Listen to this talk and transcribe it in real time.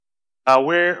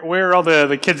Where are all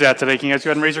the kids at today? Can you guys go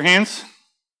ahead and raise your hands?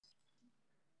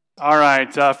 All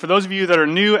right. For those of you that are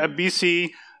new at BC,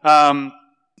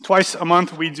 twice a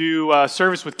month we do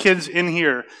service with kids in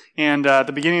here. And at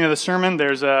the beginning of the sermon,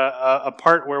 there's a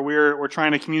part where we're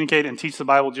trying to communicate and teach the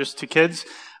Bible just to kids.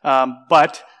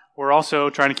 But we're also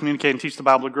trying to communicate and teach the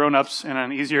Bible to grown-ups in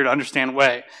an easier to understand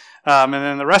way. And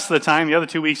then the rest of the time, the other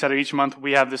 2 weeks out of each month,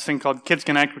 we have this thing called Kids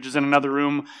Connect, which is in another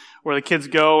room where the kids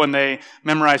go and they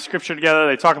memorize scripture together,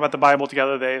 they talk about the Bible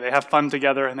together, they have fun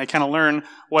together, and they kind of learn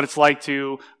what it's like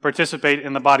to participate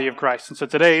in the body of Christ. And so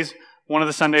today's one of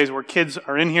the Sundays where kids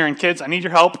are in here. And kids, I need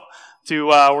your help to,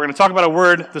 we're going to talk about a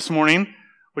word this morning,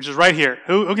 which is right here.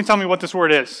 Who can tell me what this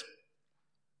word is?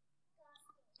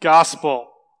 Gospel.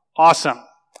 Awesome.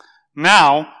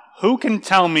 Now, who can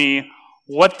tell me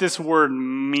what this word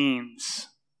means?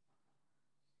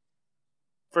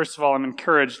 First of all, I'm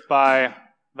encouraged by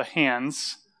the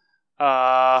hands.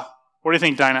 What do you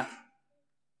think, Dinah?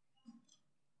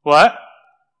 What?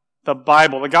 The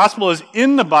Bible. The gospel is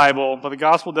in the Bible, but the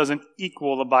gospel doesn't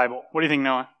equal the Bible. What do you think,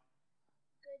 Noah?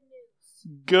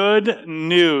 Good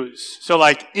news. So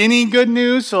like any good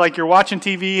news? So like you're watching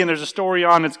TV and there's a story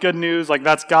on, it's good news, like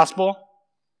that's gospel?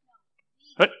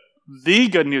 The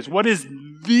good news. What is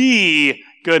the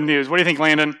good news? What do you think,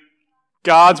 Landon?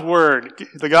 God's Word.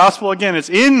 The gospel, again, it's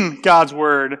in God's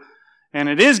Word, and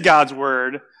it is God's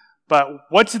Word, but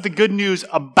what's the good news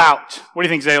about? What do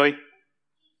you think, Zaylee?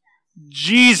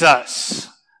 Jesus.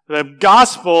 The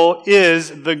gospel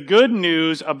is the good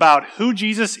news about who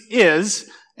Jesus is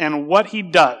and what he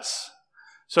does.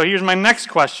 So here's my next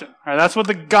question. All right, that's what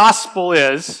the gospel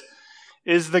is.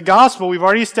 Is the gospel, we've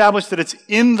already established that it's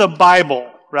in the Bible,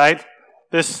 right?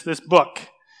 This book.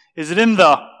 Is it in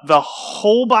the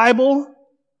whole Bible?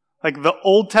 Like the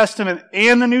Old Testament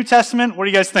and the New Testament? What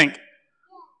do you guys think?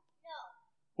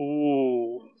 No.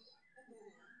 Ooh.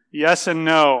 Yes and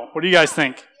no. What do you guys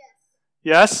think?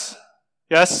 Yes?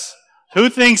 Yes? Who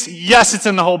thinks yes, it's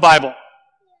in the whole Bible?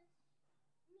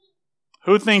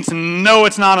 Who thinks no,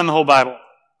 it's not in the whole Bible?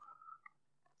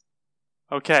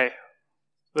 Okay.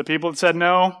 The people that said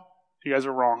no, you guys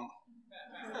are wrong.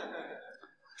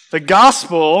 The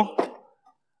gospel,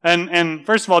 and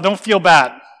first of all, don't feel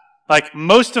bad. Like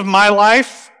most of my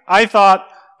life, I thought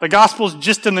the gospel's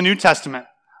just in the New Testament.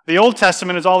 The Old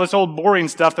Testament is all this old boring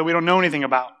stuff that we don't know anything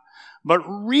about. But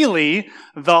really,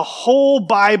 the whole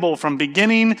Bible from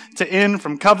beginning to end,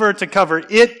 from cover to cover,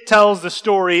 it tells the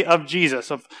story of Jesus,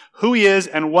 of who he is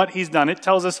and what he's done. It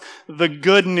tells us the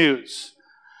good news.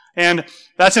 And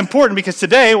that's important because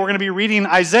today we're going to be reading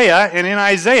Isaiah, and in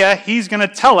Isaiah, he's going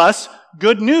to tell us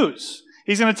good news.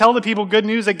 He's going to tell the people good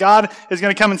news that God is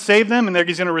going to come and save them, and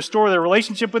he's going to restore their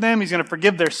relationship with them. He's going to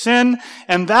forgive their sin,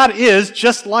 and that is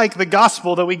just like the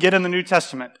gospel that we get in the New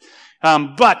Testament.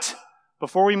 But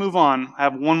before we move on, I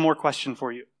have one more question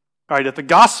for you. All right, if the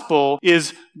gospel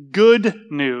is good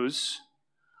news,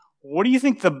 what do you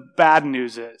think the bad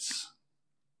news is?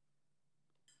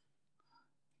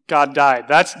 God died.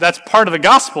 That's part of the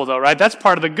gospel, though, right? That's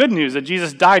part of the good news, that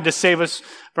Jesus died to save us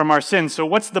from our sins. So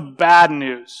what's the bad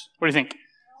news? What do you think?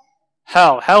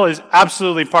 Hell. Hell is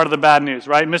absolutely part of the bad news,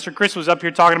 right? Mr. Chris was up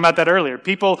here talking about that earlier.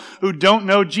 People who don't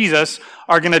know Jesus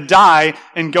are going to die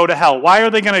and go to hell. Why are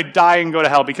they going to die and go to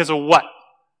hell? Because of what?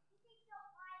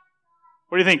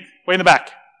 What do you think? Way in the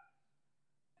back.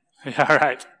 Yeah, all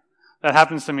right. That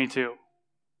happens to me too.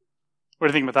 What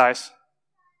do you think, Matthias?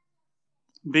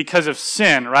 Because of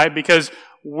sin, right? Because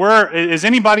is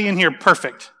anybody in here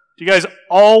perfect? Do you guys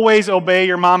always obey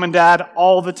your mom and dad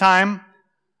all the time?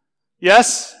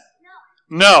 Yes?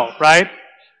 No, right?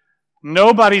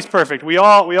 Nobody's perfect. We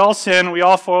all sin. We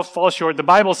all fall short. The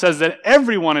Bible says that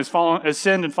everyone has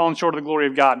sinned and fallen short of the glory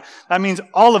of God. That means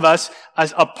all of us,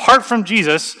 as apart from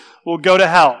Jesus, will go to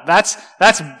hell. That's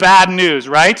bad news,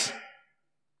 right?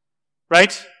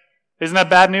 Right? Isn't that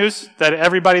bad news? That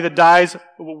everybody that dies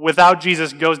without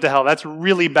Jesus goes to hell. That's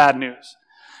really bad news.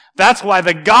 That's why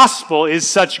the gospel is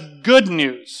such good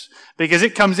news. Because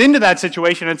it comes into that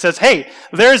situation and says, hey,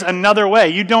 there's another way.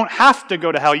 You don't have to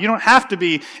go to hell. You don't have to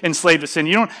be enslaved to sin.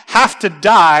 You don't have to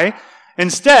die.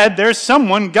 Instead, there's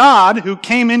someone, God, who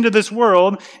came into this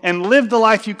world and lived the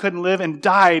life you couldn't live and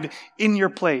died in your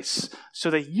place so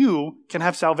that you can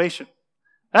have salvation.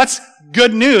 That's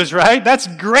good news, right? That's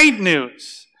great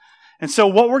news. And so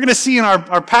what we're going to see in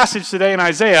our passage today in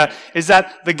Isaiah is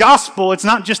that the gospel, it's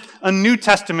not just a New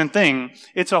Testament thing.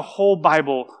 It's a whole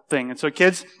Bible thing. And so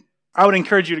kids, I would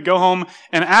encourage you to go home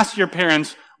and ask your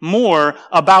parents, more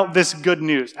about this good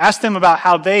news. Ask them about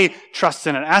how they trust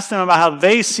in it. Ask them about how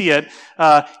they see it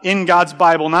in God's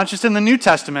Bible, not just in the New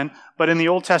Testament, but in the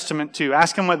Old Testament too.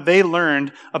 Ask them what they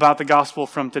learned about the gospel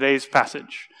from today's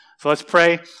passage. So let's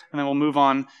pray, and then we'll move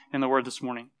on in the Word this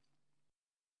morning.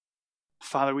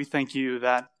 Father, we thank you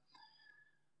that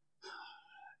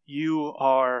you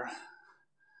are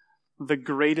the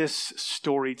greatest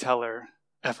storyteller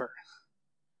ever.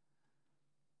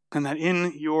 And that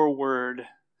in your word,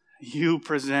 you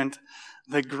present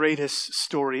the greatest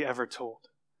story ever told.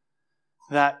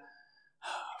 That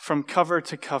from cover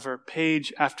to cover,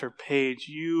 page after page,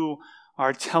 you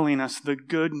are telling us the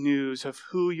good news of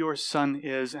who your Son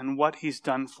is and what he's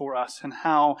done for us and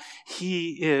how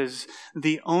he is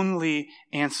the only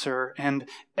answer and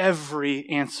every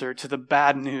answer to the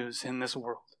bad news in this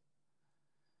world.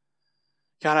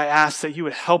 God, I ask that you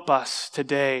would help us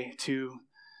today to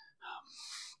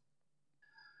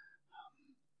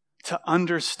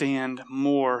understand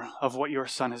more of what your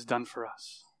Son has done for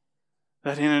us.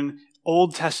 That in an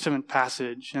Old Testament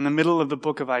passage, in the middle of the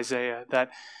book of Isaiah, that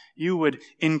you would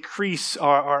increase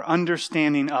our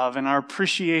understanding of and our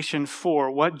appreciation for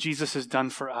what Jesus has done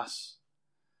for us.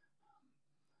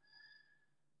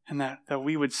 And that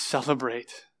we would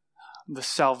celebrate the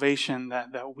salvation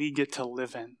that we get to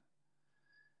live in.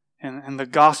 And the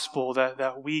gospel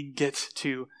that we get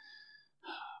to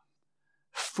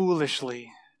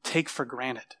foolishly take for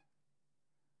granted.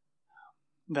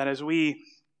 That as we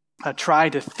try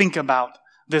to think about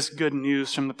this good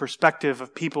news from the perspective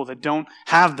of people that don't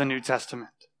have the New Testament,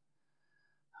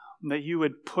 that you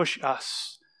would push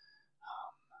us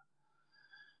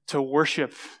to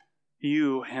worship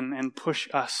you and push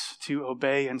us to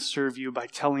obey and serve you by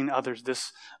telling others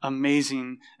this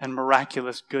amazing and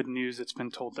miraculous good news that's been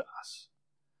told to us.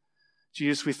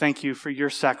 Jesus, we thank you for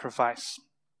your sacrifice,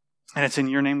 and it's in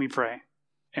your name we pray.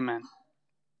 Amen.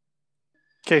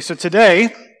 Okay, so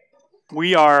today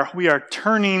we are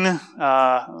turning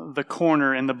the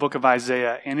corner in the book of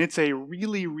Isaiah, and it's a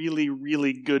really, really,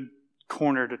 really good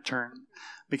corner to turn.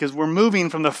 Because we're moving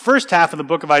from the first half of the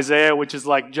book of Isaiah, which is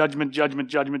like judgment, judgment,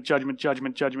 judgment, judgment,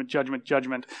 judgment, judgment, judgment,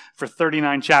 judgment for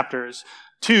 39 chapters,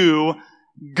 to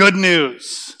good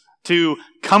news, to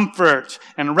comfort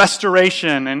and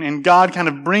restoration and God kind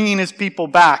of bringing his people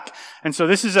back. And so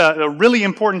this is a really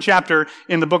important chapter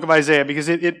in the book of Isaiah because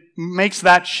it makes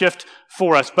that shift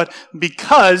for us. But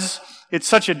because it's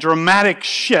such a dramatic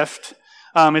shift,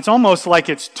 it's almost like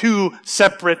it's two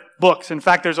separate books. In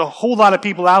fact, there's a whole lot of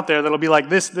people out there that'll be like,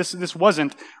 this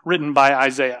wasn't written by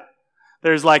Isaiah.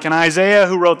 There's like an Isaiah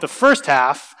who wrote the first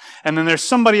half, and then there's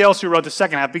somebody else who wrote the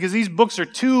second half, because these books are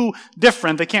too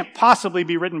different. They can't possibly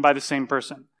be written by the same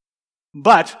person.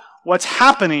 But what's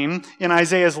happening in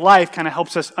Isaiah's life kind of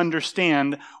helps us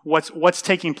understand what's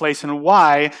taking place and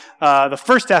why the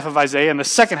first half of Isaiah and the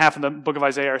second half of the book of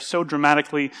Isaiah are so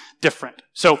dramatically different.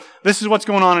 So this is what's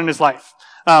going on in his life.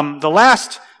 The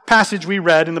last passage we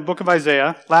read in the book of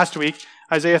Isaiah last week,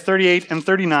 Isaiah 38 and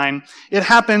 39, it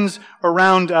happens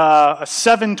around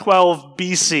 712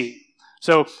 BC.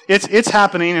 So it's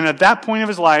happening, and at that point of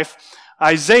his life,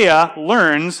 Isaiah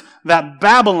learns that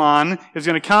Babylon is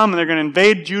going to come and they're going to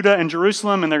invade Judah and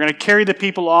Jerusalem and they're going to carry the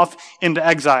people off into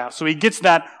exile. So he gets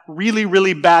that really,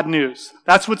 really bad news.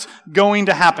 That's what's going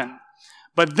to happen.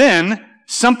 But then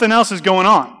something else is going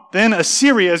on. Then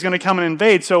Assyria is going to come and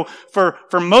invade. So for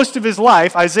most of his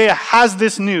life, Isaiah has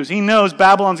this news. He knows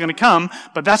Babylon's going to come,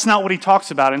 but that's not what he talks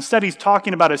about. Instead, he's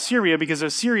talking about Assyria because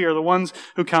Assyria are the ones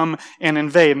who come and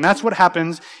invade. And that's what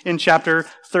happens in chapter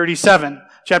 37.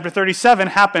 Chapter 37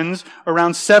 happens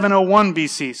around 701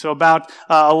 BC, so about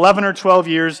 11 or 12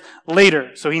 years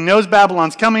later. So he knows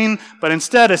Babylon's coming, but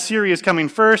instead Assyria is coming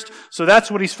first. So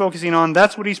that's what he's focusing on.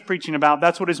 That's what he's preaching about.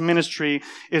 That's what his ministry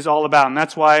is all about. And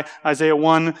that's why Isaiah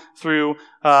 1 through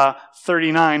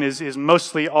 39 is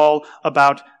mostly all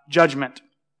about judgment.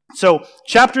 So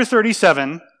chapter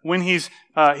 37, when he's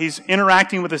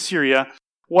interacting with Assyria,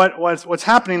 what's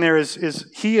happening there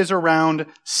is he is around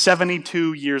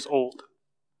 72 years old.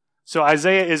 So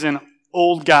Isaiah is an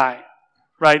old guy,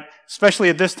 right? Especially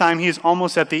at this time, he is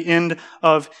almost at the end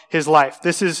of his life.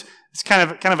 It's kind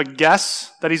of a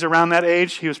guess that he's around that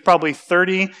age. He was probably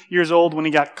 30 years old when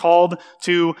he got called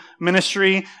to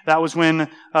ministry. That was when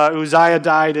Uzziah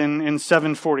died in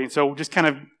 740. So just kind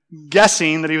of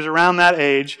guessing that he was around that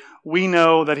age, we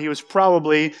know that he was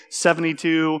probably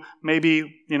 72,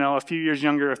 maybe, a few years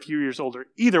younger, a few years older.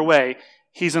 Either way,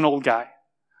 he's an old guy.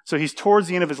 So he's towards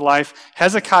the end of his life.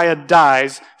 Hezekiah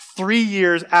dies 3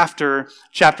 years after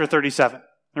chapter 37.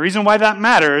 The reason why that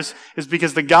matters is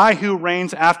because the guy who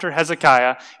reigns after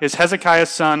Hezekiah is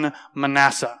Hezekiah's son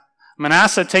Manasseh.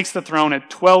 Manasseh takes the throne at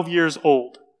 12 years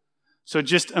old. So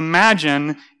just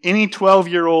imagine any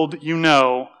 12-year-old you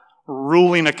know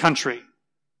ruling a country.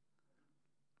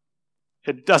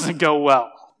 It doesn't go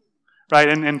well, right?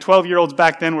 And 12-year-olds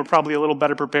back then were probably a little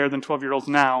better prepared than 12-year-olds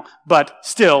now, but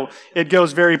still, it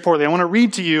goes very poorly. I want to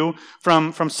read to you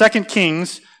from 2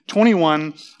 Kings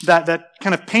 21 that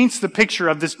kind of paints the picture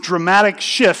of this dramatic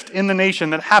shift in the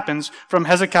nation that happens from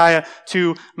Hezekiah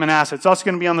to Manasseh. It's also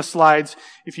going to be on the slides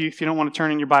if you don't want to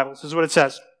turn in your Bibles. This is what it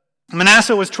says.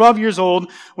 Manasseh was 12 years old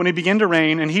when he began to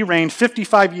reign, and he reigned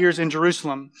 55 years in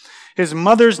Jerusalem. His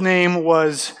mother's name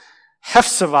was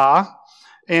Hephzibah,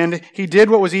 and he did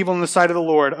what was evil in the sight of the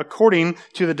Lord, according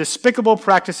to the despicable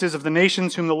practices of the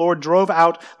nations whom the Lord drove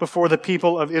out before the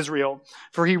people of Israel.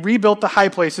 For he rebuilt the high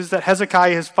places that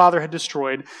Hezekiah his father had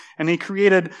destroyed, and he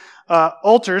created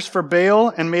altars for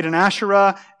Baal and made an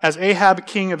Asherah as Ahab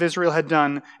king of Israel had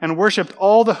done, and worshipped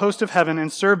all the host of heaven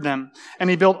and served them. And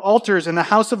he built altars in the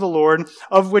house of the Lord,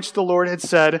 of which the Lord had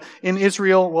said, "In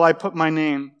Israel will I put my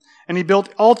name." And he built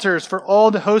altars for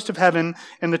all the host of heaven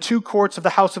in the two courts of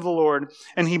the house of the Lord.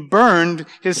 And he burned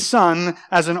his son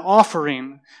as an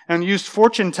offering, and used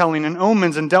fortune-telling and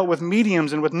omens, and dealt with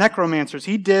mediums and with necromancers.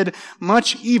 He did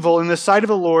much evil in the sight of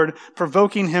the Lord,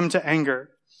 provoking him to anger.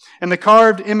 And the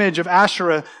carved image of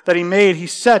Asherah that he made, he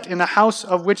set in the house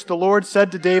of which the Lord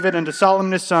said to David and to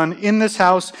Solomon his son, "In this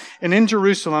house and in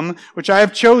Jerusalem, which I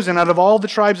have chosen out of all the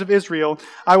tribes of Israel,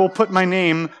 I will put my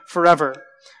name forever.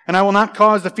 And I will not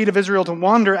cause the feet of Israel to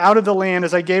wander out of the land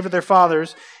as I gave to their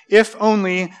fathers, if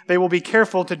only they will be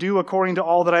careful to do according to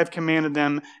all that I have commanded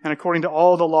them, and according to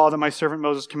all the law that my servant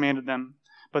Moses commanded them."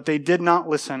 But they did not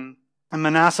listen, and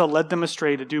Manasseh led them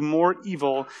astray to do more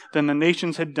evil than the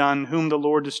nations had done, whom the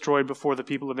Lord destroyed before the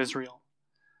people of Israel.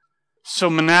 So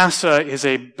Manasseh is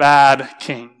a bad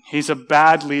king. He's a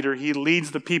bad leader. He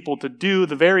leads the people to do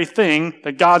the very thing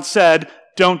that God said,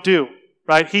 don't do.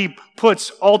 Right? He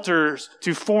puts altars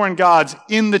to foreign gods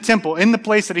in the temple, in the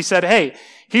place that he said, hey,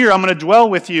 here I'm going to dwell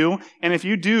with you, and if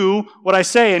you do what I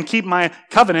say and keep my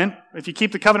covenant, if you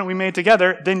keep the covenant we made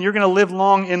together, then you're going to live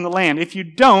long in the land. If you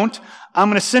don't, I'm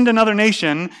going to send another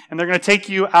nation, and they're going to take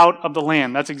you out of the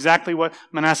land. That's exactly what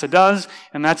Manasseh does,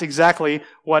 and that's exactly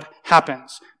what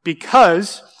happens.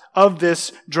 Because of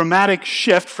this dramatic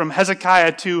shift from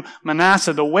Hezekiah to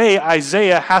Manasseh, the way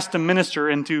Isaiah has to minister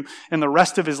in the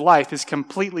rest of his life is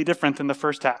completely different than the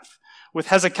first half. With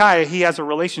Hezekiah, he has a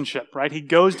relationship, right? He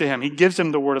goes to him. He gives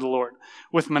him the word of the Lord.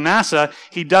 With Manasseh,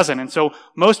 he doesn't. And so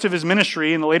most of his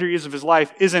ministry in the later years of his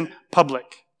life isn't public.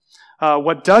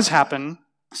 What does happen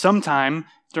sometime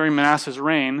during Manasseh's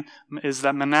reign is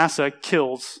that Manasseh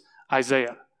kills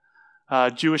Isaiah.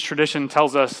 Jewish tradition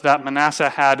tells us that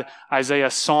Manasseh had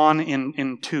Isaiah sawn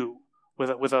in two with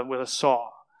a saw.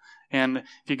 And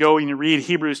if you go and you read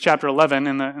Hebrews chapter 11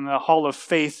 in the Hall of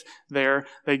Faith there,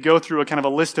 they go through a kind of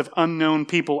a list of unknown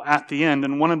people at the end.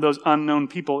 And one of those unknown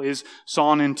people is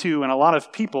sawn in two. And a lot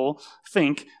of people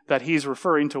think that he's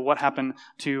referring to what happened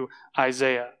to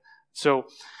Isaiah. So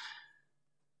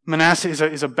Manasseh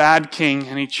is a bad king,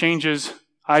 and he changes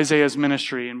Isaiah's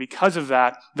ministry. And because of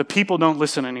that, the people don't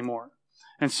listen anymore.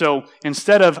 And so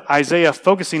instead of Isaiah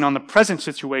focusing on the present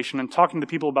situation and talking to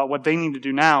people about what they need to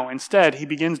do now, instead he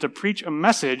begins to preach a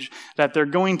message that they're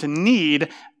going to need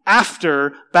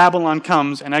after Babylon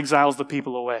comes and exiles the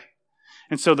people away.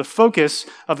 And so the focus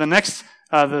of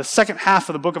the second half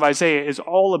of the book of Isaiah is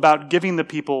all about giving the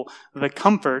people the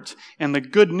comfort and the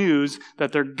good news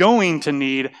that they're going to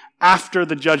need after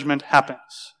the judgment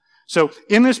happens. So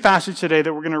in this passage today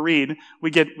that we're going to read, we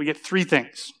get three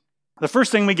things. The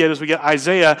first thing we get is we get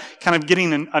Isaiah kind of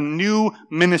getting a new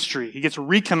ministry. He gets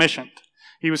recommissioned.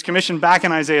 He was commissioned back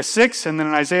in Isaiah 6, and then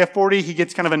in Isaiah 40, he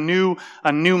gets kind of a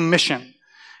new mission.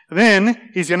 Then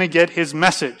he's going to get his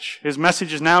message. His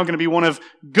message is now going to be one of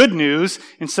good news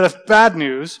instead of bad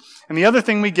news. And the other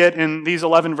thing we get in these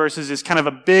 11 verses is kind of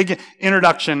a big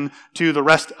introduction to the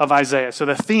rest of Isaiah. So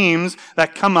the themes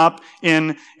that come up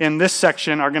in this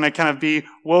section are going to kind of be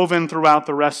woven throughout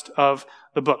the rest of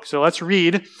the book. So let's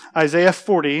read Isaiah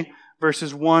 40,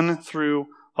 verses 1 through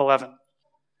 11.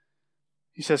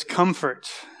 He says, Comfort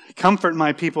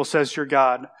my people, says your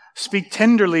God. Speak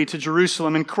tenderly to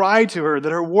Jerusalem and cry to her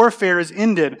that her warfare is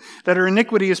ended, that her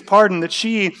iniquity is pardoned, that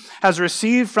she has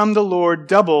received from the Lord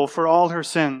double for all her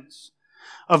sins.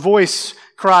 A voice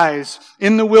cries,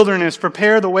 in the wilderness,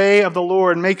 prepare the way of the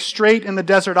Lord, make straight in the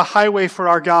desert a highway for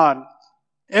our God.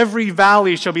 Every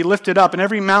valley shall be lifted up, and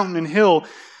every mountain and hill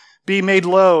be made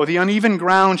low. The uneven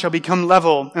ground shall become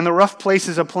level, and the rough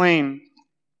places a plain.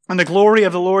 And the glory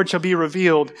of the Lord shall be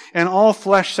revealed, and all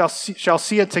flesh shall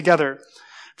see it together.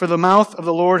 For the mouth of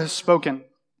the Lord has spoken.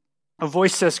 A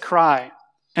voice says, cry.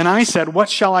 And I said, what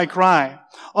shall I cry?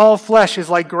 All flesh is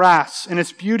like grass, and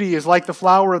its beauty is like the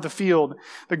flower of the field.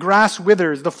 The grass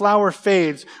withers, the flower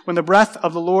fades, when the breath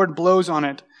of the Lord blows on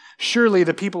it. Surely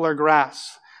the people are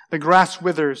grass. The grass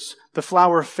withers, the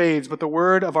flower fades, but the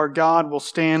word of our God will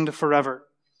stand forever.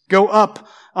 Go up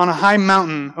on a high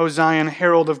mountain, O Zion,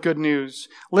 herald of good news.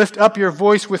 Lift up your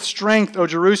voice with strength, O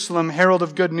Jerusalem, herald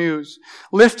of good news.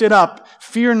 Lift it up,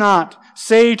 fear not.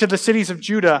 Say to the cities of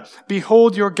Judah,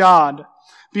 behold your God.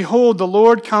 Behold, the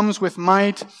Lord comes with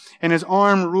might, and his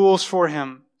arm rules for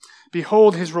him.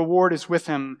 Behold, his reward is with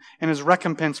him, and his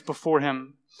recompense before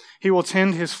him. He will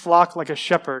tend his flock like a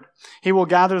shepherd. He will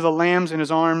gather the lambs in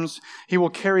his arms. He will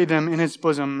carry them in his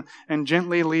bosom, and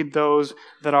gently lead those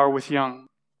that are with young.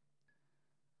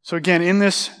 So again, in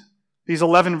these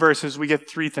 11 verses, we get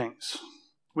three things.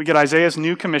 We get Isaiah's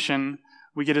new commission,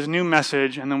 we get his new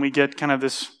message, and then we get kind of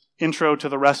this intro to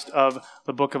the rest of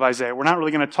the book of Isaiah. We're not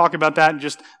really going to talk about that.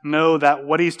 Just know that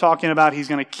what he's talking about, he's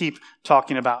going to keep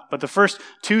talking about. But the first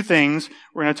two things,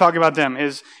 we're going to talk about them,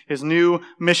 his new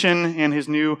mission and his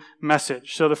new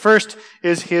message. So the first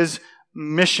is his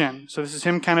mission. So this is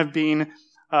him kind of being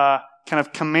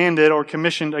commanded or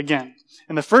commissioned again.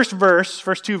 In the first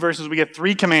two verses, we get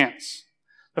three commands.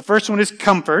 The first one is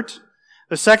comfort.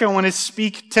 The second one is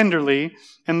speak tenderly.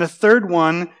 And the third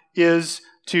one is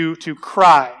to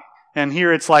cry. And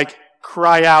here it's like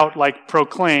cry out, like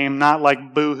proclaim, not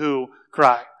like boo-hoo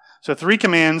cry. So three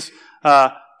commands,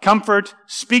 comfort,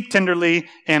 speak tenderly,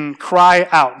 and cry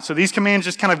out. So these commands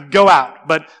just kind of go out,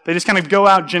 but they just kind of go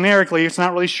out generically. It's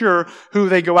not really sure who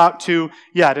they go out to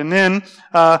yet. And then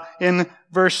in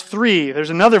verse 3, there's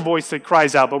another voice that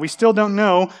cries out, but we still don't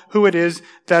know who it is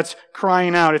that's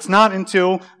crying out. It's not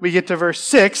until we get to verse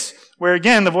 6 where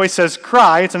again the voice says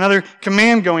cry. It's another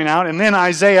command going out, and then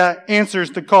Isaiah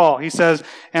answers the call. He says,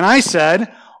 and I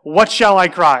said, what shall I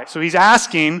cry? So he's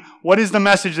asking, what is the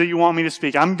message that you want me to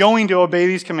speak? I'm going to obey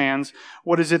these commands.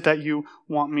 What is it that you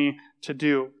want me to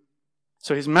do?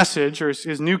 So his message, or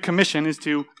his new commission, is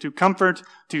to comfort,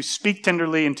 to speak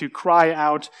tenderly, and to cry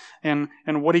out. And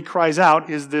what he cries out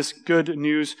is this good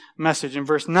news message. In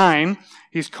verse 9,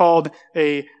 he's called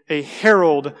a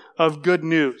herald of good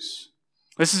news.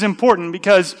 This is important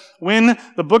because when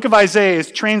the book of Isaiah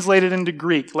is translated into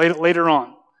Greek later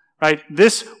on, right,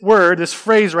 this word, this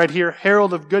phrase right here,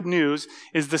 herald of good news,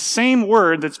 is the same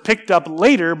word that's picked up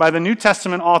later by the New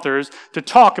Testament authors to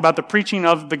talk about the preaching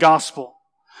of the gospel.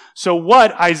 So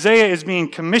what Isaiah is being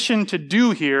commissioned to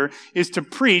do here is to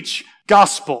preach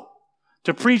gospel,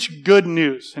 to preach good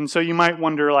news. And so you might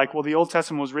wonder, like, well, the Old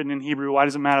Testament was written in Hebrew. Why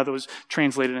does it matter that it was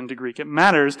translated into Greek? It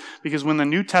matters because when the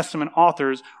New Testament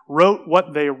authors wrote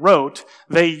what they wrote,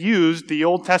 they used the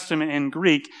Old Testament in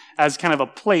Greek as kind of a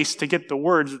place to get the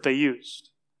words that they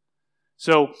used.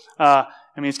 So,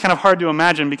 it's kind of hard to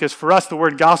imagine because for us, the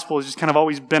word gospel has just kind of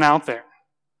always been out there.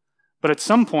 But at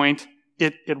some point,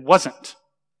 it wasn't.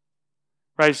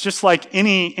 Right? It's just like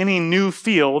any new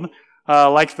field,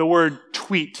 like the word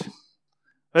tweet.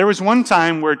 There was one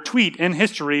time where tweet in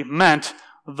history meant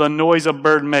the noise a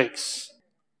bird makes.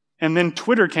 And then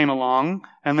Twitter came along,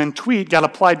 and then tweet got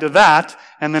applied to that,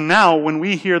 and then now when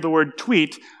we hear the word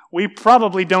tweet, we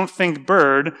probably don't think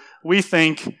bird, we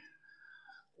think,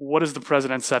 what has the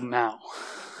president said now?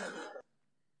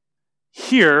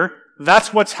 Here,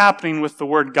 that's what's happening with the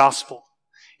word gospel.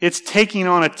 It's taking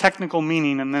on a technical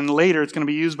meaning, and then later it's going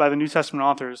to be used by the New Testament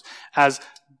authors as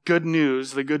good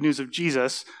news, the good news of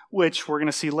Jesus, which we're going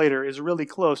to see later is really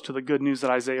close to the good news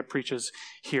that Isaiah preaches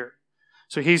here.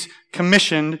 So he's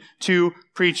commissioned to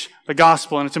preach the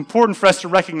gospel, and it's important for us to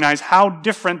recognize how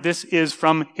different this is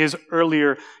from his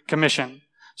earlier commission.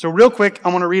 So real quick, I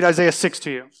want to read Isaiah 6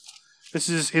 to you. This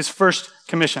is his first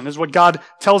commission. This is what God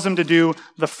tells him to do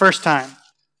the first time.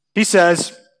 He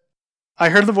says, I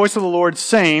heard the voice of the Lord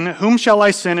saying, whom shall I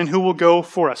send and who will go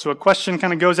for us? So a question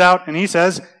kind of goes out, and he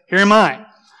says, here am I.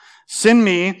 Send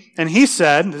me. And he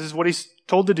said, this is what he's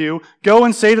told to do, go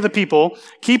and say to the people,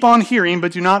 keep on hearing,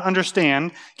 but do not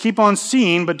understand. Keep on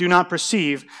seeing, but do not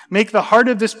perceive. Make the heart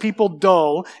of this people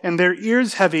dull, and their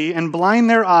ears heavy, and blind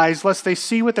their eyes, lest they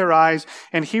see with their eyes,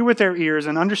 and hear with their ears,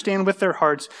 and understand with their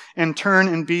hearts, and turn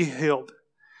and be healed.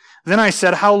 Then I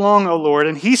said, how long, O Lord?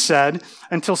 And he said,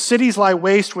 until cities lie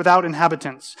waste without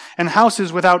inhabitants, and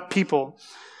houses without people.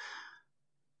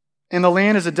 And the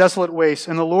land is a desolate waste,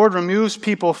 and the Lord removes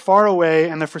people far away,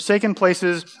 and the forsaken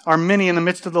places are many in the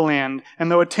midst of the land.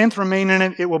 And though a tenth remain in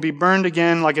it, it will be burned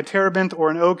again, like a terebinth or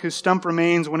an oak whose stump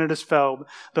remains when it is felled.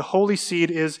 The holy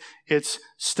seed is its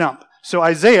stump. So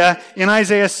Isaiah, in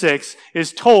Isaiah 6,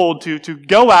 is told to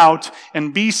go out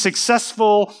and be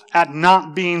successful at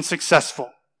not being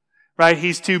successful. right?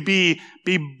 He's to be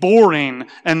boring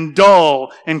and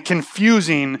dull and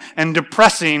confusing and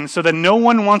depressing so that no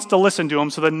one wants to listen to him,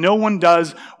 so that no one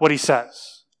does what he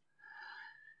says.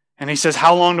 And he says,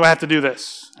 how long do I have to do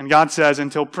this? And God says,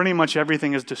 until pretty much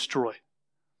everything is destroyed.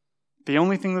 The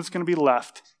only thing that's going to be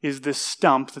left is this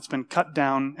stump that's been cut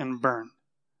down and burned.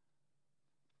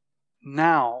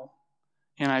 Now,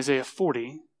 in Isaiah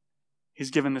 40, he's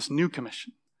given this new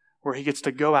commission where he gets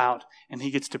to go out and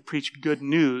he gets to preach good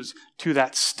news to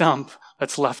that stump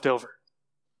that's left over.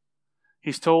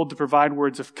 He's told to provide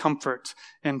words of comfort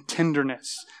and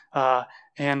tenderness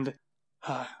and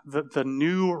the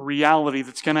new reality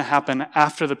that's going to happen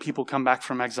after the people come back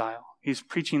from exile. He's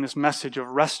preaching this message of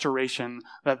restoration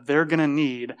that they're going to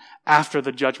need after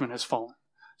the judgment has fallen.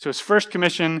 So his first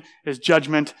commission is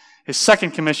judgment. His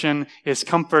second commission is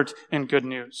comfort and good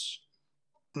news.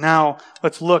 Now,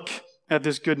 let's look at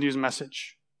this good news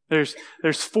message. There's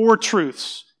 4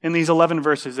 truths in these 11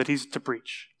 verses that he's to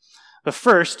preach. The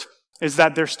first is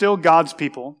that they're still God's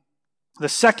people. The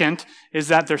second is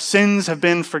that their sins have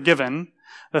been forgiven.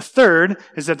 The third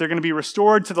is that they're going to be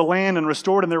restored to the land and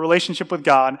restored in their relationship with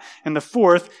God. And the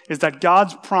fourth is that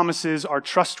God's promises are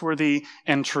trustworthy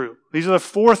and true. These are the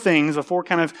 4 things, the 4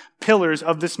 kind of pillars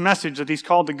of this message that he's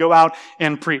called to go out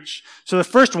and preach. So the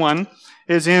first one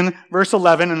is in verse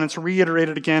 11, and it's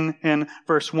reiterated again in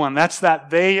verse 1. That's that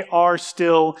they are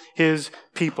still his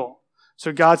people.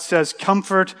 So God says,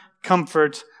 comfort,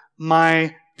 comfort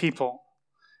my people.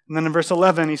 And then in verse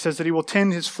 11, he says that he will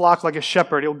tend his flock like a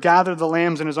shepherd. He'll gather the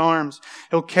lambs in his arms.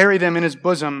 He'll carry them in his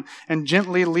bosom and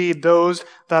gently lead those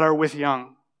that are with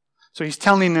young. So he's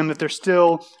telling them that they're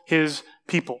still his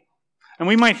people. And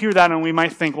we might hear that and we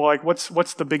might think, well, like, what's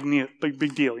the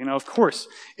big deal? You know, of course,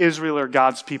 Israel are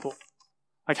God's people.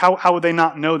 Like, how would they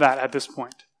not know that at this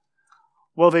point?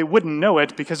 Well, they wouldn't know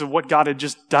it because of what God had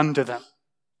just done to them.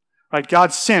 Right?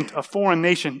 God sent a foreign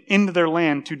nation into their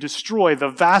land to destroy the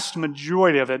vast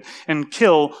majority of it and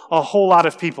kill a whole lot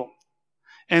of people.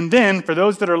 And then, for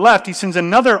those that are left, he sends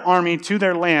another army to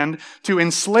their land to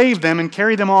enslave them and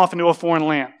carry them off into a foreign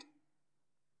land.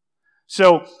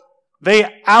 So,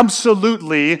 they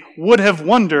absolutely would have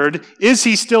wondered, is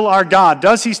he still our God?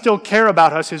 Does he still care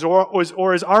about us?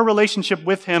 Or is our relationship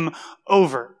with him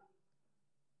over?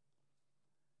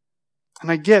 And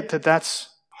I get that that's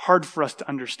hard for us to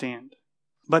understand.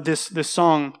 But this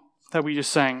song that we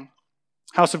just sang,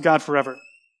 House of God Forever.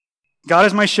 God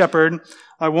is my shepherd,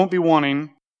 I won't be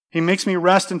wanting. He makes me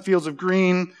rest in fields of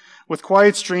green with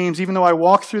quiet streams. Even though I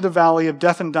walk through the valley of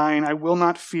death and dying, I will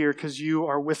not fear because you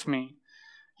are with me.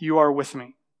 You are with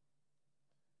me.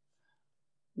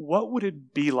 What would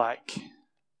it be like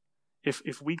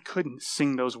if we couldn't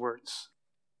sing those words?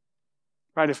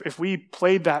 Right? If we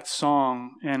played that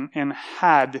song and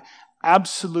had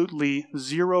absolutely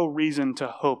zero reason to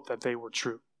hope that they were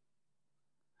true.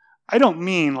 I don't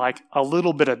mean like a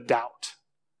little bit of doubt.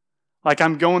 Like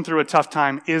I'm going through a tough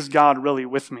time. Is God really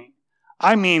with me?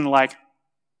 I mean like,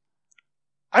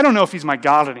 I don't know if he's my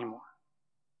God anymore.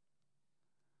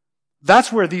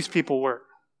 That's where these people were.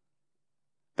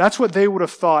 That's what they would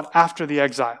have thought after the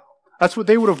exile. That's what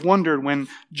they would have wondered when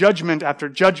judgment after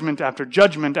judgment after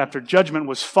judgment after judgment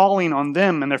was falling on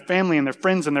them and their family and their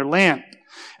friends and their land.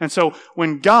 And so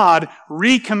when God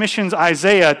recommissions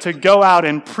Isaiah to go out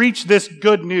and preach this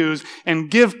good news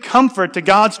and give comfort to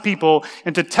God's people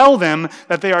and to tell them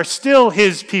that they are still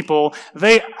his people,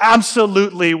 they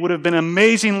absolutely would have been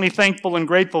amazingly thankful and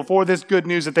grateful for this good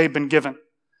news that they've been given.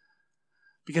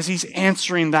 Because he's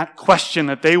answering that question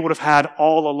that they would have had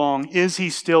all along. Is he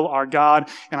still our God?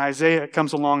 And Isaiah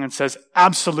comes along and says,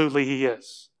 absolutely he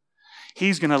is.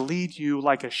 He's going to lead you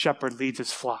like a shepherd leads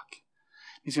his flock.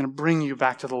 He's going to bring you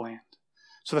back to the land.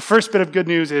 So the first bit of good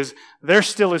news is they're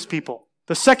still his people.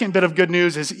 The second bit of good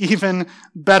news is even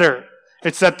better.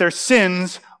 It's that their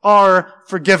sins are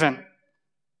forgiven.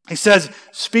 He says,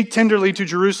 speak tenderly to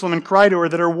Jerusalem and cry to her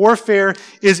that her warfare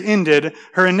is ended,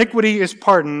 her iniquity is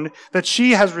pardoned, that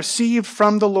she has received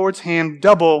from the Lord's hand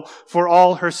double for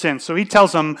all her sins. So he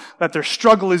tells them that their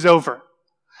struggle is over.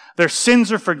 Their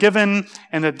sins are forgiven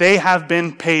and that they have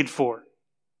been paid for.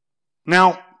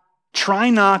 Now,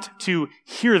 try not to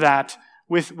hear that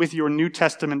with your New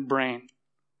Testament brain,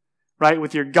 right?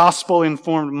 With your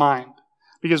gospel-informed mind.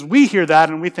 Because we hear that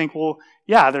and we think, well,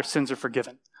 yeah, their sins are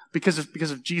forgiven. Because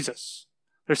of Jesus.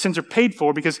 Their sins are paid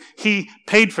for because he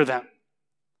paid for them.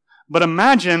 But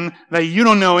imagine that you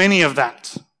don't know any of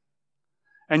that.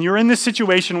 And you're in this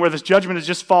situation where this judgment has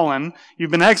just fallen.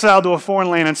 You've been exiled to a foreign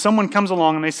land and someone comes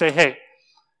along and they say, hey,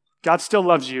 God still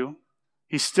loves you.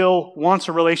 He still wants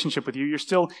a relationship with you. You're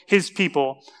still his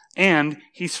people and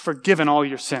he's forgiven all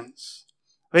your sins.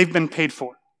 They've been paid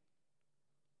for.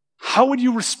 How would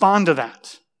you respond to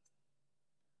that?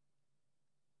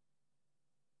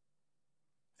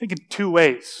 I think in two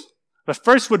ways. The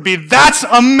first would be, that's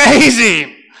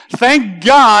amazing! Thank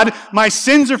God my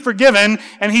sins are forgiven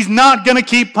and He's not going to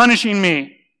keep punishing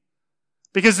me.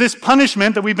 Because this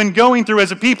punishment that we've been going through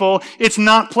as a people, it's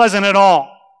not pleasant at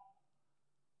all.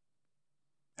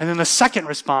 And then the second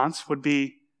response would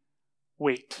be,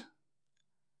 wait.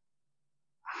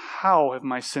 How have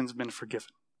my sins been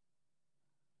forgiven?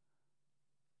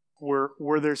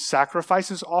 Were there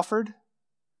sacrifices offered?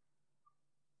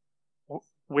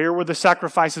 Where were the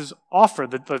sacrifices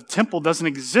offered? The temple doesn't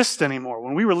exist anymore.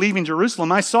 When we were leaving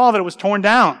Jerusalem, I saw that it was torn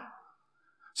down.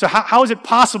 So how is it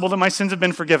possible that my sins have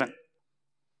been forgiven?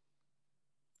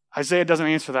 Isaiah doesn't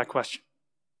answer that question.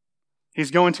 He's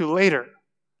going to later.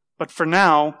 But for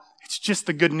now, it's just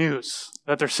the good news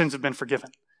that their sins have been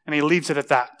forgiven. And he leaves it at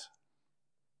that.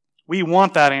 We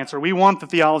want that answer. We want the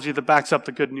theology that backs up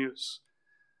the good news.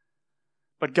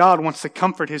 But God wants to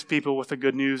comfort His people with the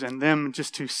good news and them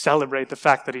just to celebrate the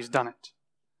fact that He's done it.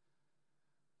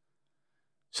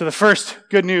 So the first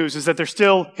good news is that they're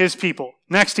still His people.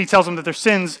 Next, He tells them that their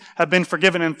sins have been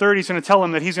forgiven. And third, He's going to tell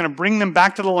them that He's going to bring them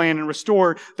back to the land and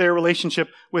restore their relationship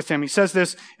with Him. He says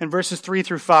this in verses 3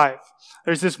 through 5.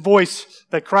 There's this voice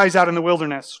that cries out in the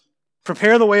wilderness,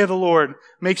 "Prepare the way of the Lord.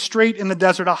 Make straight in the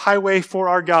desert a highway for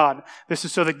our God." This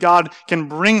is so that God can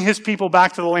bring His people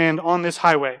back to the land on this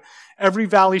highway. "Every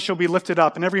valley shall be lifted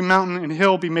up, and every mountain and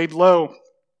hill be made low.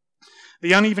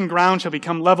 The uneven ground shall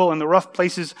become level, and the rough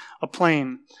places a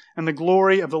plain. And the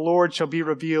glory of the Lord shall be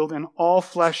revealed, and all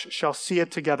flesh shall see it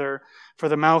together, for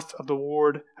the mouth of the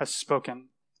Lord has spoken."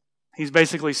 He's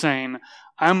basically saying,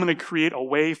 I'm going to create a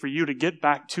way for you to get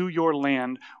back to your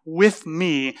land with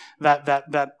me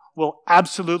that will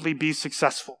absolutely be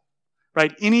successful.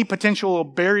 Right? Any potential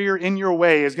barrier in your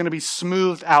way is going to be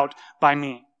smoothed out by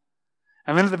me.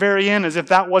 And then at the very end, as if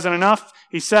that wasn't enough,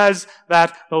 he says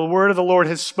that the word of the Lord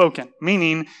has spoken,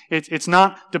 meaning it's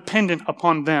not dependent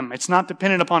upon them. It's not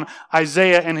dependent upon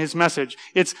Isaiah and his message.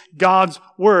 It's God's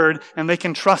word, and they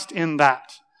can trust in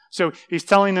that. So he's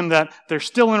telling them that they're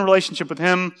still in a relationship with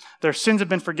Him. Their sins have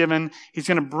been forgiven. He's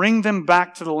going to bring them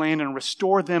back to the land and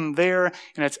restore them there.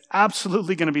 And it's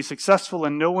absolutely going to be successful,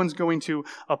 and no one's going to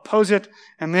oppose it.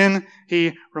 And then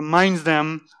he reminds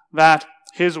them that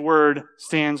His word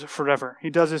stands forever. He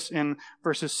does this in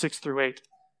verses 6 through 8.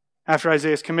 After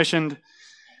Isaiah is commissioned,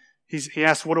 he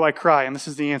asks, "What do I cry?" And this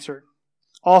is the answer.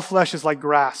 "All flesh is like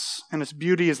grass, and its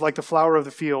beauty is like the flower of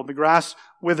the field. The grass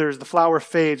withers, the flower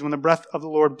fades when the breath of the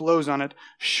Lord blows on it.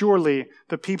 Surely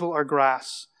the people are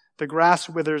grass. The grass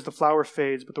withers, the flower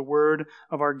fades, but the word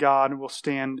of our God will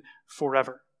stand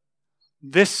forever."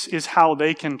 This is how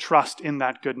they can trust in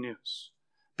that good news.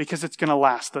 Because it's going to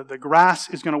last. The grass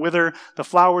is going to wither. The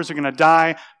flowers are going to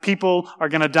die. People are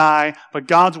going to die. But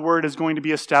God's word is going to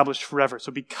be established forever.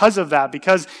 So because of that,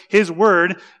 because His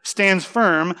word stands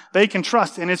firm, they can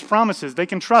trust in His promises. They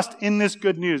can trust in this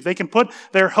good news. They can put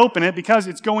their hope in it because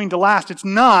it's going to last. It's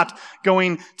not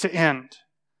going to end.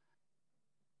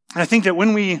 And I think that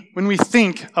when we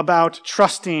think about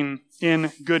trusting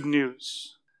in good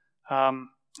news,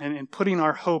 and putting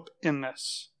our hope in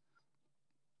this,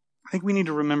 I think we need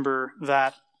to remember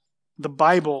that the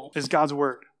Bible is God's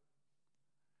word.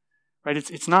 Right?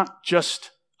 It's not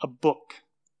just a book.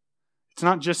 It's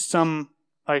not just some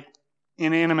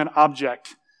inanimate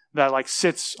object that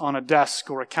sits on a desk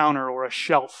or a counter or a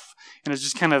shelf and is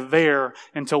just kind of there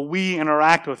until we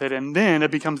interact with it, and then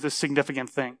it becomes this significant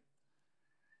thing.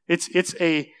 It's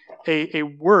a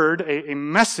word, a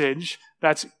message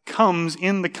that comes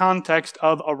in the context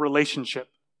of a relationship.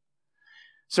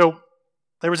 So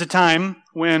there was a time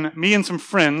when me and some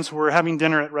friends were having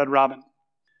dinner at Red Robin.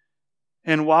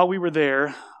 And while we were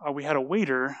there, we had a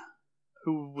waiter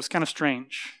who was kind of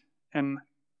strange. And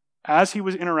as he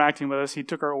was interacting with us, he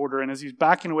took our order, and as he's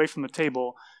backing away from the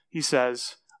table, he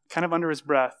says, kind of under his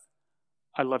breath,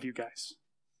 "I love you guys."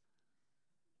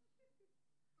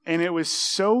 And it was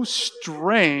so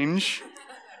strange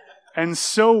and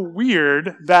so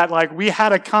weird that we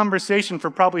had a conversation for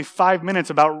probably 5 minutes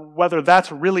about whether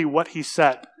that's really what he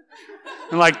said.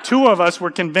 And two of us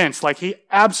were convinced, he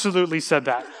absolutely said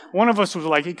that. One of us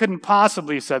was he couldn't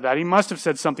possibly have said that. He must have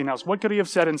said something else. What could he have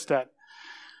said instead?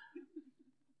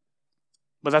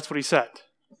 But that's what he said.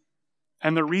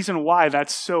 And the reason why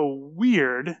that's so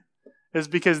weird is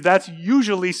because that's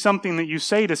usually something that you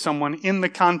say to someone in the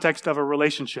context of a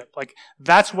relationship.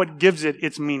 That's what gives it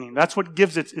its meaning. That's what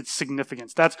gives it its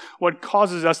significance. That's what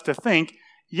causes us to think,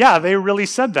 yeah, they really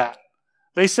said that.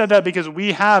 They said that because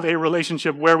we have a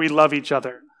relationship where we love each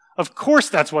other. Of course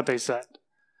that's what they said.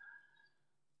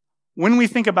 When we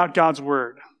think about God's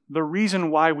word, the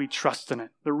reason why we trust in it,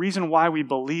 the reason why we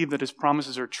believe that his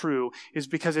promises are true is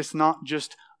because it's not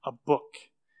just a book.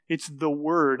 It's the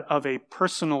word of a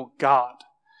personal God.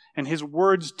 And his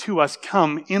words to us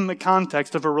come in the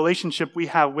context of a relationship we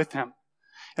have with him.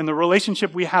 And the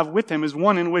relationship we have with him is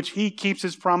one in which he keeps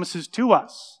his promises to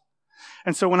us.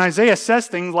 And so when Isaiah says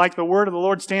things like the word of the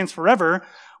Lord stands forever,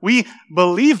 we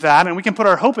believe that and we can put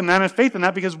our hope in that and faith in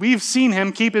that because we've seen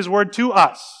him keep his word to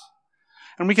us.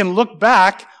 And we can look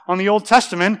back on the Old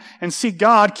Testament and see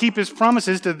God keep his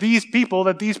promises to these people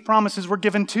that these promises were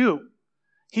given to.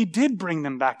 He did bring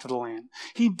them back to the land.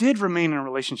 He did remain in a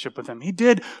relationship with them. He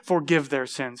did forgive their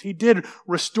sins. He did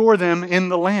restore them in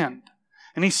the land.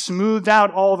 And he smoothed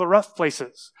out all the rough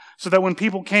places so that when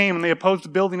people came and they opposed the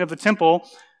building of the temple,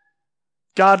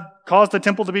 God caused the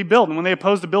temple to be built. And when they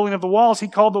opposed the building of the walls, he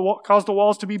caused the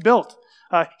walls to be built.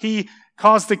 He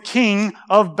caused the king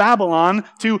of Babylon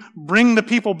to bring the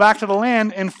people back to the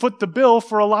land and foot the bill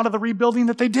for a lot of the rebuilding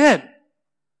that they did.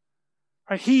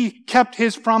 He kept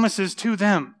his promises to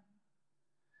them.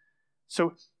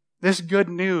 So this good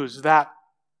news that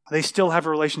they still have a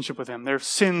relationship with him, their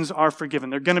sins are forgiven,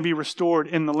 they're going to be restored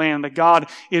in the land, that God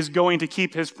is going to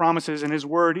keep his promises and his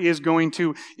word is going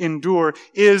to endure,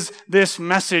 is this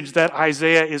message that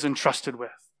Isaiah is entrusted with.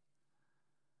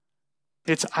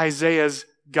 It's Isaiah's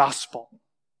gospel.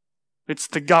 It's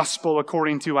the gospel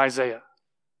according to Isaiah.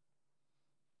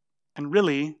 And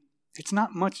really, it's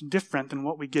not much different than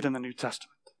what we get in the New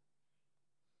Testament.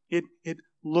 It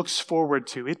looks forward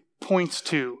to, it points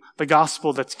to the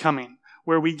gospel that's coming,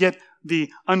 where we get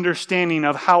the understanding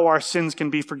of how our sins can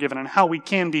be forgiven and how we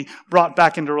can be brought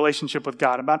back into relationship with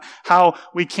God, about how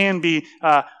we can be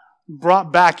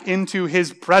brought back into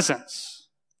his presence.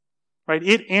 Right?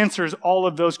 It answers all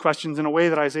of those questions in a way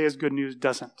that Isaiah's good news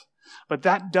doesn't. But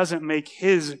that doesn't make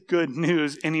his good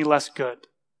news any less good.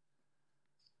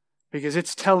 Because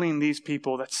it's telling these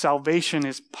people that salvation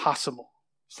is possible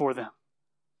for them.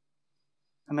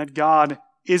 And that God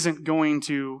isn't going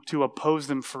to oppose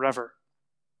them forever.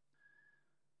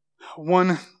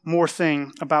 One more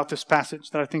thing about this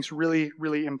passage that I think is really,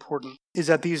 really important is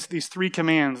that these three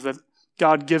commands that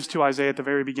God gives to Isaiah at the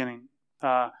very beginning,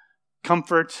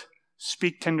 comfort,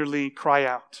 speak tenderly, cry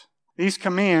out. These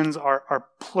commands are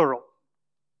plural.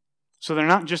 So they're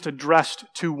not just addressed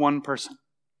to one person.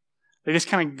 They just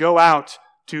kind of go out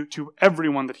to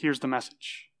everyone that hears the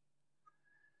message.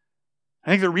 I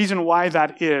think the reason why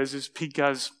that is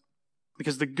because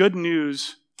the good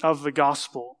news of the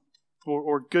gospel,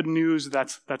 or good news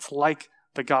that's like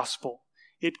the gospel,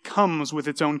 it comes with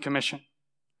its own commission.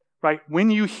 Right? When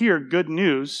you hear good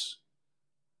news,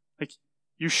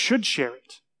 you should share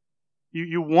it.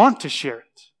 You want to share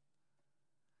it.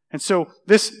 And so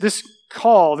this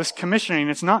call, this commissioning,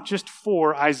 it's not just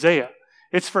for Isaiah.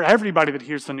 It's for everybody that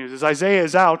hears the news. As Isaiah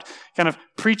is out kind of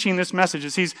preaching this message,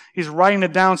 as he's writing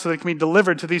it down so that it can be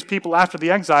delivered to these people after the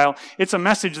exile, it's a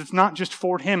message that's not just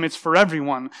for him, it's for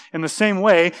everyone. In the same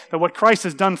way that what Christ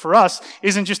has done for us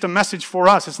isn't just a message for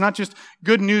us. It's not just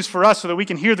good news for us so that we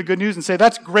can hear the good news and say,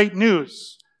 that's great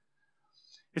news.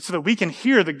 It's so that we can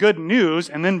hear the good news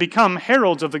and then become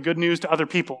heralds of the good news to other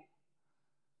people.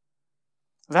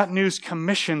 That news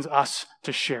commissions us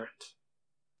to share it.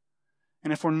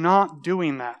 And if we're not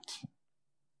doing that,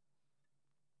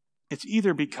 it's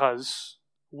either because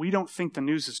we don't think the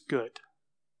news is good,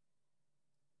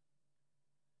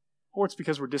 or it's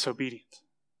because we're disobedient.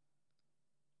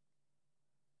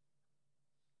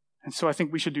 And so I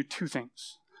think we should do two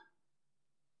things.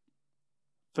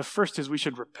 The first is we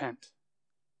should repent.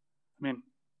 I mean,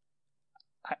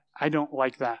 I don't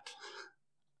like that.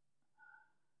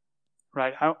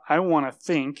 Right? I want to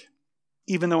think,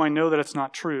 even though I know that it's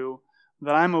not true,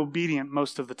 that I'm obedient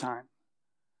most of the time.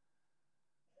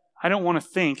 I don't want to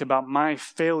think about my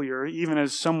failure, even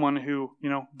as someone who,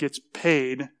 gets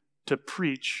paid to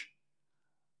preach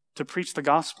the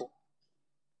gospel.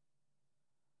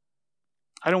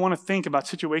 I don't want to think about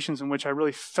situations in which I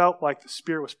really felt like the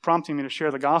Spirit was prompting me to share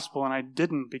the gospel and I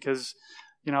didn't because,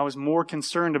 I was more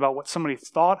concerned about what somebody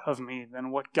thought of me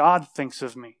than what God thinks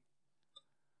of me.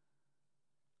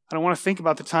 I don't want to think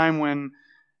about the time when,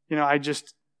 I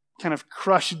just kind of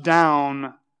crushed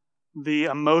down the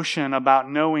emotion about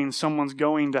knowing someone's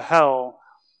going to hell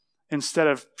instead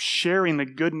of sharing the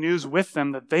good news with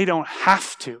them that they don't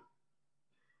have to.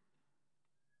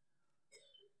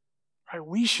 Right?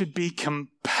 We should be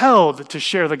compelled to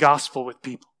share the gospel with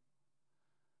people.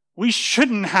 We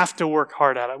shouldn't have to work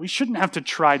hard at it. We shouldn't have to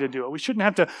try to do it. We shouldn't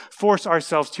have to force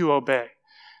ourselves to obey.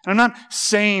 And I'm not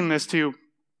saying this to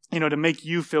make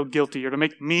you feel guilty or to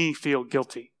make me feel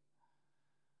guilty.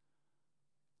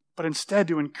 but instead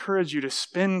to encourage you to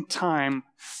spend time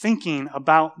thinking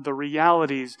about the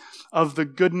realities of the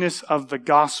goodness of the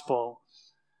gospel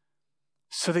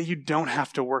so that you don't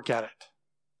have to work at it,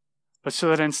 but so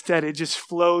that instead it just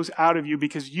flows out of you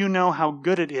because you know how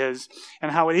good it is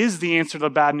and how it is the answer to the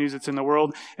bad news that's in the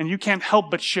world, and you can't help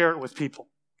but share it with people.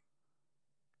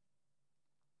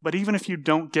 But even if you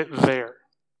don't get there,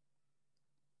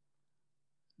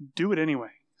 do it anyway.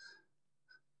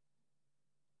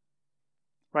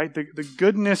 Right? The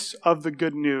goodness of the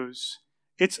good news,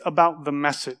 it's about the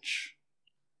message,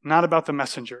 not about the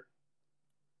messenger.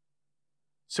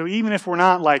 So even if we're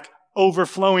not like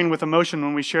overflowing with emotion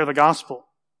when we share the gospel,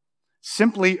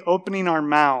 simply opening our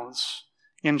mouths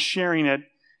and sharing it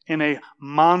in a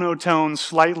monotone,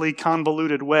 slightly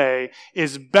convoluted way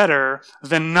is better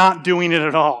than not doing it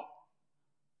at all.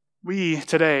 We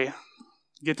today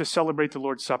get to celebrate the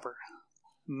Lord's Supper,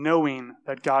 knowing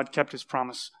that God kept his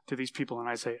promise to these people in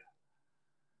Isaiah.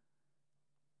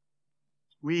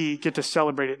 We get to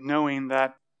celebrate it knowing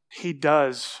that he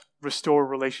does restore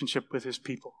relationship with his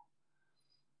people.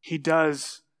 He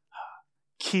does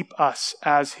keep us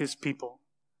as his people.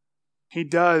 He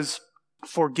does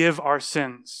forgive our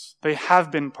sins. They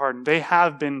have been pardoned. They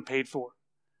have been paid for.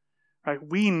 Right?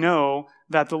 We know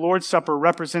that the Lord's Supper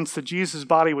represents that Jesus'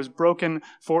 body was broken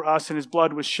for us and his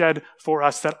blood was shed for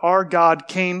us, that our God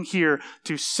came here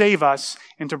to save us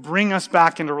and to bring us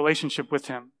back into relationship with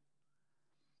him.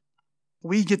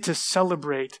 We get to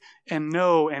celebrate and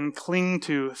know and cling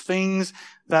to things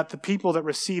that the people that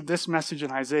received this message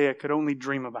in Isaiah could only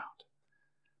dream about.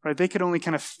 Right? They could only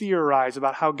kind of theorize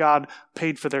about how God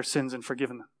paid for their sins and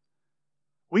forgiven them.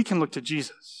 We can look to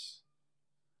Jesus.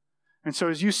 And so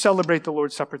as you celebrate the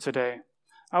Lord's Supper today,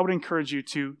 I would encourage you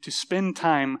to spend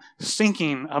time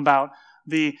thinking about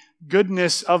the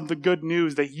goodness of the good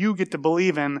news that you get to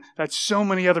believe in that so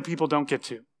many other people don't get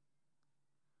to.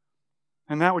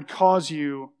 And that would cause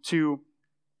you to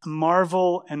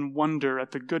marvel and wonder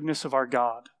at the goodness of our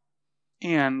God,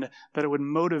 and that it would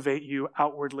motivate you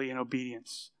outwardly in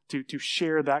obedience to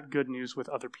share that good news with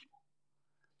other people.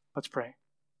 Let's pray.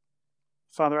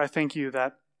 Father, I thank you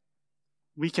that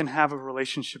we can have a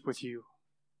relationship with you,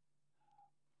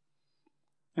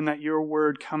 and that your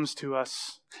word comes to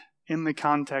us in the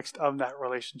context of that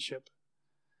relationship.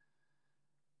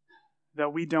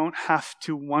 That we don't have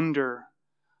to wonder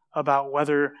about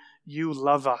whether you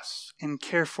love us and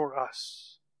care for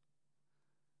us,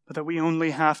 but that we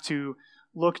only have to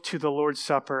look to the Lord's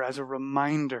Supper as a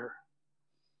reminder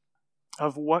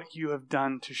of what you have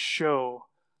done to show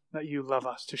that you love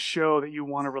us, to show that you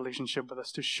want a relationship with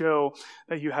us, to show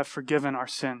that you have forgiven our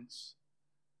sins.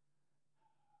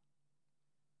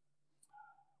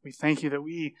 We thank you that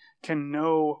we can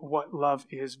know what love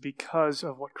is because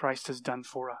of what Christ has done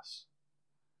for us.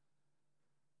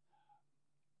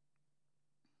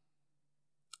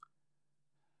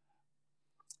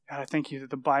 God, I thank you that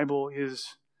the Bible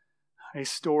is a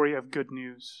story of good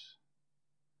news.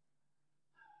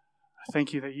 I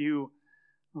thank you that you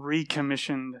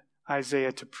recommissioned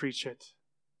Isaiah to preach it.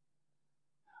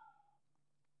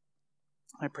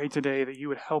 I pray today that you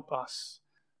would help us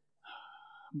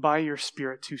by your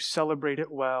Spirit to celebrate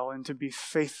it well and to be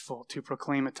faithful to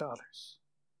proclaim it to others.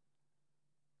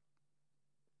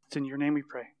 It's in your name we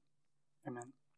pray. Amen.